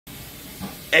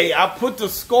Hey, I put the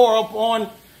score up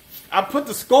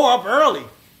early.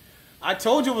 I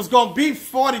told you it was going to be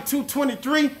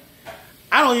 42-23.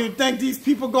 I don't even think these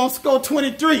people going to score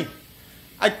 23.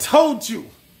 I told you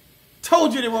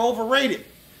they were overrated.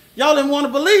 Y'all didn't want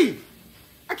to believe.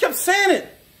 I kept saying it.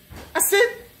 I said,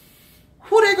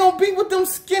 who they going to beat with them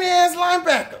skinny ass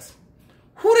linebackers?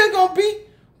 Who they going to beat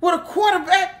with a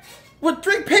quarterback with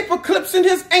 3 paper clips in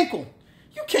his ankle?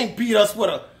 You can't beat us with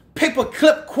a paper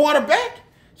clip quarterback.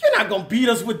 You're not going to beat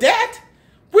us with that.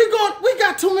 We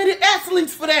got too many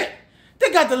athletes for that.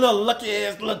 They got the little lucky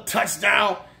ass little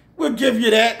touchdown. We'll give you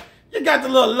that. You got the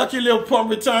little lucky little punt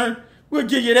return. We'll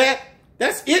give you that.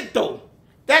 That's it though.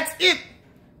 That's it.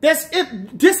 That's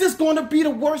it. This is going to be the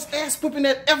worst ass whipping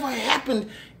that ever happened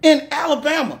in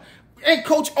Alabama. Hey,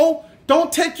 Coach O,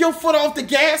 don't take your foot off the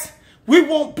gas. We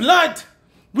want blood.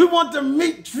 We want the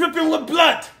meat dripping with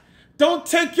blood. Don't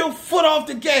take your foot off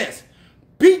the gas.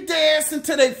 Beat their ass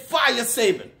until they fire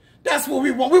saving. That's what we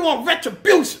want. We want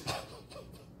retribution.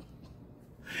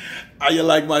 How you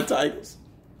like my Tigers?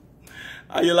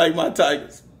 How you like my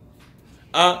Tigers?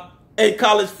 Hey,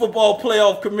 College Football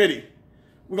Playoff Committee.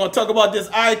 We're going to talk about this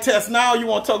eye test now. You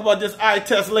want to talk about this eye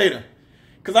test later?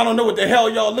 Because I don't know what the hell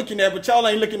y'all looking at, but y'all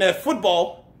ain't looking at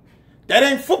football. That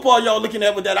ain't football y'all looking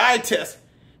at with that eye test.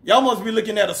 Y'all must be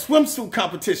looking at a swimsuit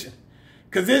competition.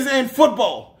 Because this ain't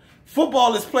football.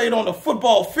 Football is played on the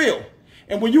football field.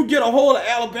 And when you get a hold of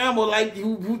Alabama, like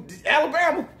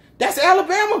Alabama, that's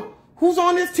Alabama. Who's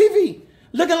on this TV?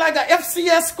 Looking like a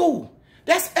FCS school.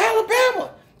 That's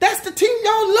Alabama. That's the team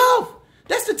y'all love.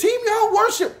 That's the team y'all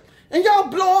worship. And y'all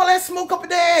blow all that smoke up in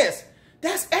their ass.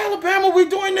 That's Alabama. We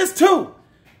doing this too.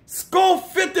 Score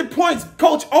 50 points,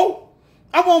 Coach O.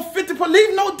 I want 50 points.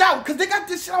 Leave no doubt, because they got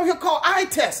this shit out here called eye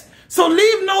test. So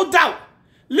leave no doubt.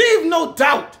 Leave no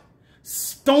doubt.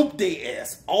 Stomp their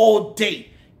ass all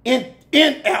day in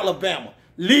Alabama.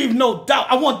 Leave no doubt.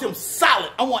 I want them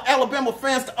solid. I want Alabama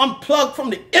fans to unplug from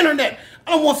the internet.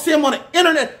 I don't want to see them on the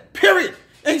internet, period.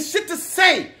 Ain't shit to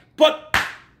say, but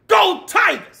go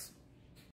Tigers.